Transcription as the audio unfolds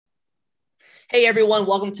Hey everyone,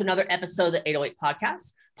 welcome to another episode of the 808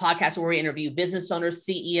 podcast where we interview business owners,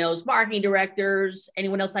 CEOs, marketing directors,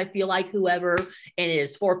 anyone else I feel like, whoever. And it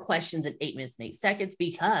is 4 questions in 8 minutes and 8 seconds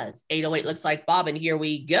because 808 looks like Bob, and here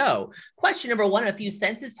we go. Question number 1 in a few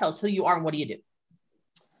sentences. Tell us who you are and what do you do?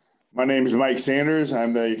 My name is Mike Sanders.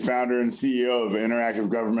 I'm the founder and CEO of Interactive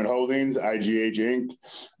Government Holdings, IGH Inc.,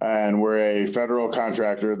 and we're a federal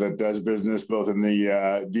contractor that does business both in the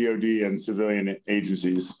DoD and civilian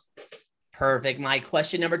agencies. Perfect. My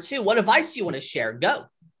question number 2, what advice do you want to share? Go.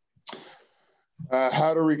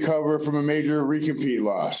 How to recover from a major recompete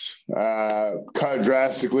loss. Cut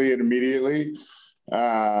drastically and immediately.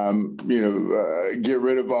 Get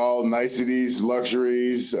rid of all niceties,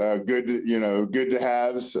 luxuries, good to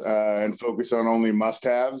haves, and focus on only must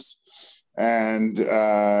haves. And,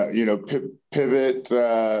 pivot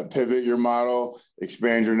your model,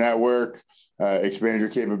 expand your network, expand your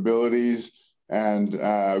capabilities, and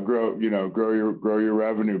grow your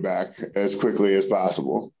revenue back as quickly as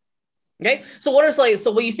possible. Okay. So when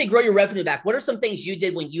you say grow your revenue back, what are some things you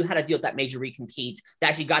did when you had to deal with that major recompete that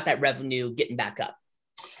actually got that revenue getting back up?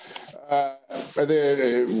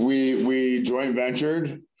 We joint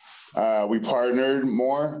ventured, we partnered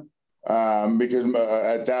more because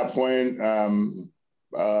at that point,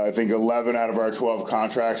 I think 11 out of our 12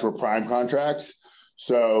 contracts were prime contracts.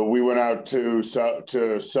 So we went out to sub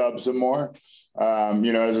some more. As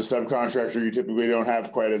a subcontractor, you typically don't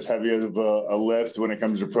have quite as heavy of a lift when it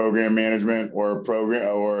comes to program management or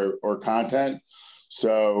content.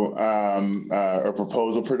 So, or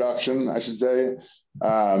proposal production, I should say. We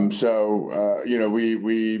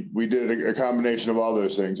did a combination of all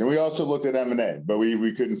those things, and we also looked at M&A, but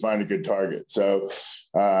we couldn't find a good target. So,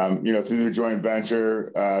 through the joint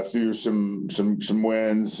venture, through some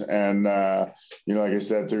wins, and like I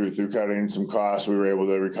said, through cutting some costs, we were able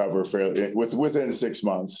to recover fairly within 6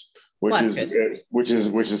 months, which is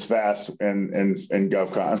fast in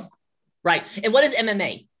GovCon. Right. And what is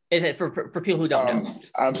MMA? For people who don't know,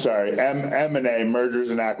 I'm sorry. M&A, mergers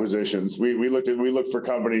and acquisitions. We looked for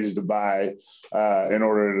companies to buy in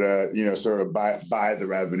order to sort of buy the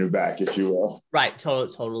revenue back, if you will. Right.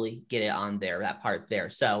 Totally get it on there. That part there.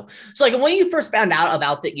 So like when you first found out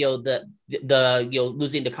about the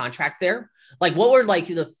losing the contract there, like what were like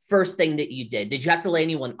the first thing that you did? Did you have to lay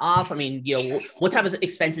anyone off? I mean, what type of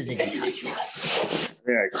expenses did you cut?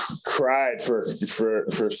 I cried for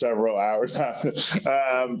several hours. I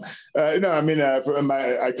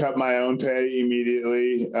cut my own pay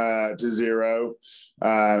immediately to zero,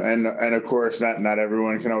 and of course, not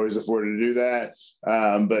everyone can always afford to do that.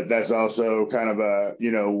 But that's also kind of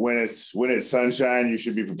when it's sunshine, you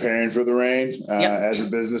should be preparing for the rain as a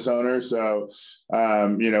business owner. So,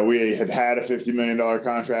 we had a $50 million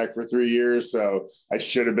contract for 3 years, so I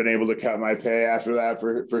should have been able to cut my pay after that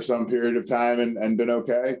for some period of time and been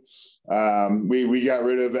okay. We got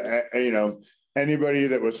rid of anybody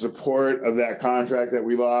that was support of that contract that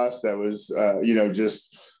we lost. That was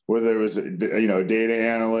just whether it was a data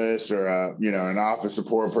analyst or an office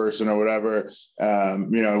support person or whatever.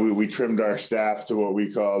 We trimmed our staff to what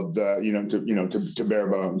we called to bare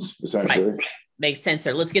bones, essentially. Right. Makes sense,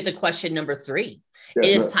 sir. Let's get to question number 3. Yes,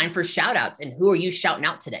 it is time for shout outs. And who are you shouting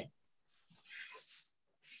out today?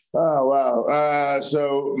 Oh, wow.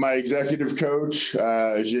 So my executive coach,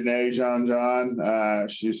 Janae John,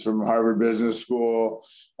 she's from Harvard Business School.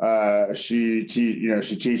 She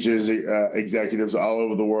teaches executives all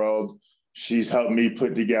over the world. She's helped me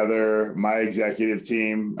put together my executive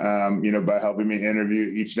team, by helping me interview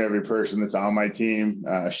each and every person that's on my team.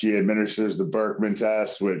 She administers the Berkman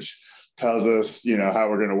test, which tells us, how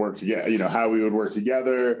we're going to work together, how we would work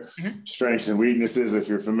together, strengths and weaknesses, if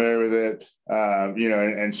you're familiar with it,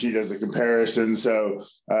 and she does a comparison. So,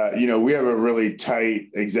 we have a really tight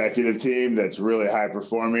executive team that's really high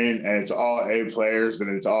performing, and it's all A players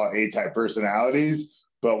and it's all A-type personalities,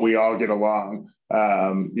 but we all get along,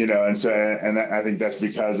 and I think that's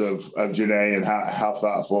because of Janae and how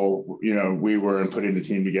thoughtful, we were in putting the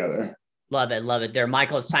team together. Love it there.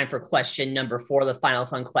 Michael, it's time for question number 4, the final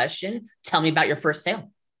fun question. Tell me about your first sale.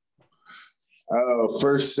 Oh,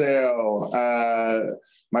 first sale.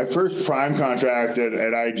 My first prime contract at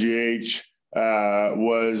IGH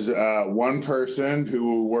was one person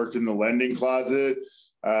who worked in the lending closet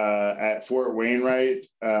at Fort Wainwright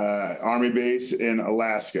Army Base in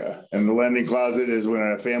Alaska. And the lending closet is when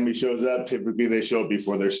a family shows up, typically they show up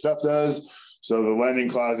before their stuff does. So the lending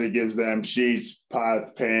closet gives them sheets,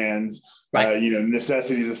 pots, pans,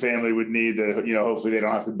 necessities a family would need that, hopefully they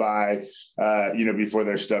don't have to buy, before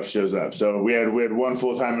their stuff shows up. So we had one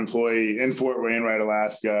full-time employee in Fort Wainwright,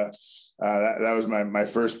 Alaska. That was my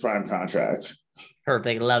first prime contract.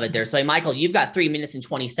 Perfect. Love it there. So, Michael, you've got 3 minutes and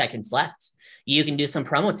 20 seconds left. You can do some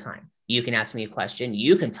promo time. You can ask me a question.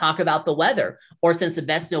 You can talk about the weather. Or since the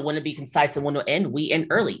best know when to be concise and when to end, we end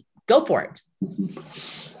early. Go for it.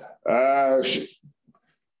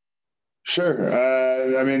 Sure.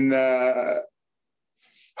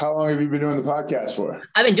 How long have you been doing the podcast for?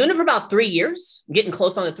 I've been doing it for about 3 years, getting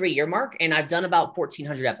close on the 3-year mark, and I've done about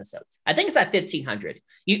 1,400 episodes. I think it's at 1,500.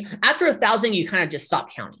 After 1,000, you kind of just stop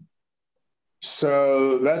counting.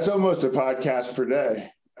 So that's almost a podcast per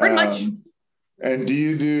day. Pretty much. And do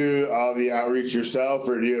you do all the outreach yourself,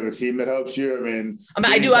 or do you have a team that helps you?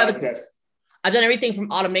 I've done everything from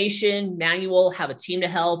automation, manual, have a team to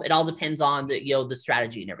help. It all depends on the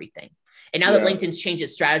strategy and everything. And now that LinkedIn's changed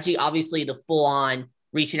its strategy, obviously the full on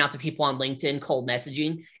reaching out to people on LinkedIn, cold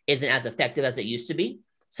messaging isn't as effective as it used to be.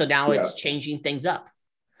 So now it's changing things up.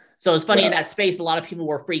 So it's funny in that space, a lot of people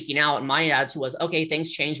were freaking out. And my attitude was, okay,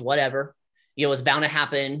 things change, whatever, it's bound to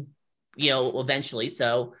happen, eventually.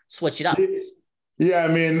 So switch it up. Yeah,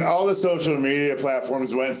 all the social media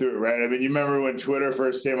platforms went through it, right? You remember when Twitter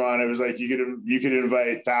first came on, it was like you could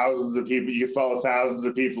invite thousands of people, you could follow thousands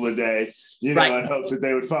of people a day, in hopes that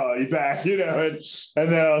they would follow you back, and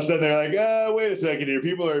then all of a sudden they're like, oh, wait a second here,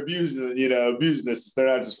 people are abusing this. They're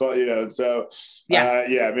not just following, So I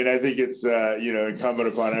think it's incumbent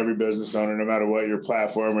upon every business owner, no matter what your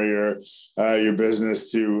platform or your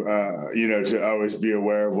business, to always be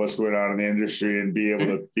aware of what's going on in the industry and be able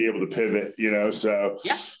to pivot, So,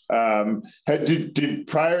 did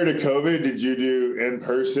prior to COVID, did you do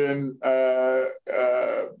in-person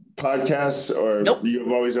podcasts, or nope.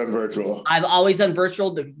 You've always done virtual? I've always done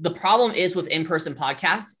virtual. The problem is with in-person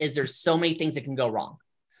podcasts is there's so many things that can go wrong.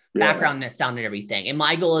 Background and sound and everything. And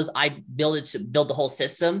my goal is I build the whole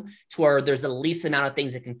system to where there's the least amount of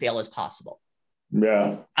things that can fail as possible.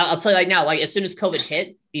 Yeah. I'll tell you right now, as soon as COVID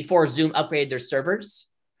hit, before Zoom upgraded their servers,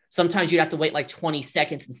 sometimes you'd have to wait 20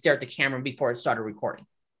 seconds and stare at the camera before it started recording.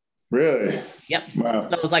 Really? Yep. Wow.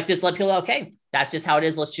 So it was like this, let people know, okay, that's just how it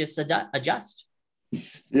is. Let's just adjust.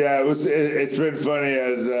 Yeah, it's been funny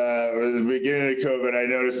as at the beginning of COVID, I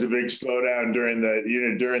noticed a big slowdown during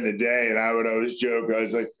the day, and I would always joke, I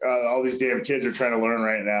was like, all these damn kids are trying to learn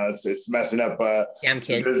right now. It's messing up damn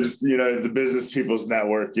kids. The business people's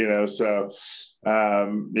network, So so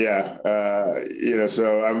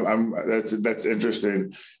that's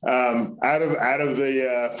interesting. Out of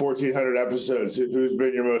the 1,400 episodes, who's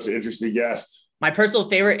been your most interesting guest? My personal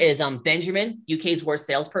favorite is Benjamin, UK's worst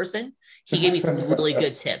salesperson. He gave me some really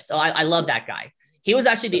good tips. So I love that guy. He was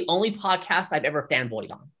actually the only podcast I've ever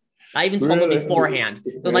fanboyed on. I even told him beforehand.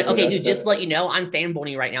 I'm like, okay, dude, just to let you know, I'm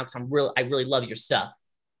fanboying right now because I really love your stuff.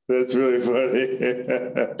 That's really funny.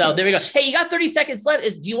 So there we go. Hey, you got 30 seconds left.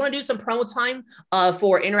 Do you want to do some promo time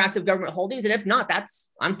for Interactive Government Holdings? And if not,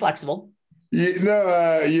 I'm flexible.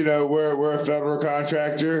 We're a federal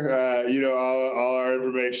contractor. All our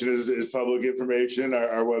information is public information.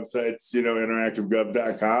 Our website's,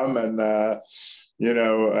 interactivegov.com. And,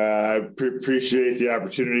 I appreciate the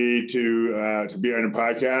opportunity to be on a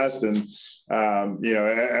podcast. And,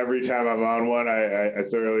 every time I'm on one, I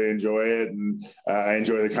thoroughly enjoy it, and I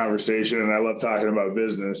enjoy the conversation, and I love talking about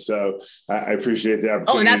business. So I appreciate the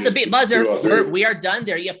opportunity. Oh, and that's the big buzzer. We are done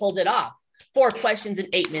there. You pulled it off. 4 questions in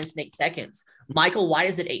 8 minutes and 8 seconds. Michael, why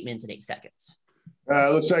is it 8 minutes and 8 seconds?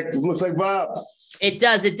 Looks like Bob. It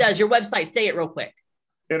does. Your website, say it real quick.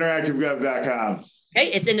 Interactivegov.com. Okay,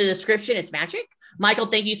 it's in the description. It's magic. Michael,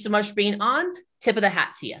 thank you so much for being on. Tip of the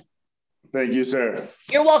hat to you. Thank you, sir.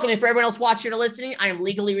 You're welcome. And for everyone else watching or listening, I am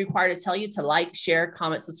legally required to tell you to like, share,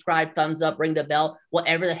 comment, subscribe, thumbs up, ring the bell,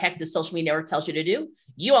 whatever the heck the social media network tells you to do.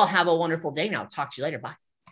 You all have a wonderful day now. Talk to you later. Bye.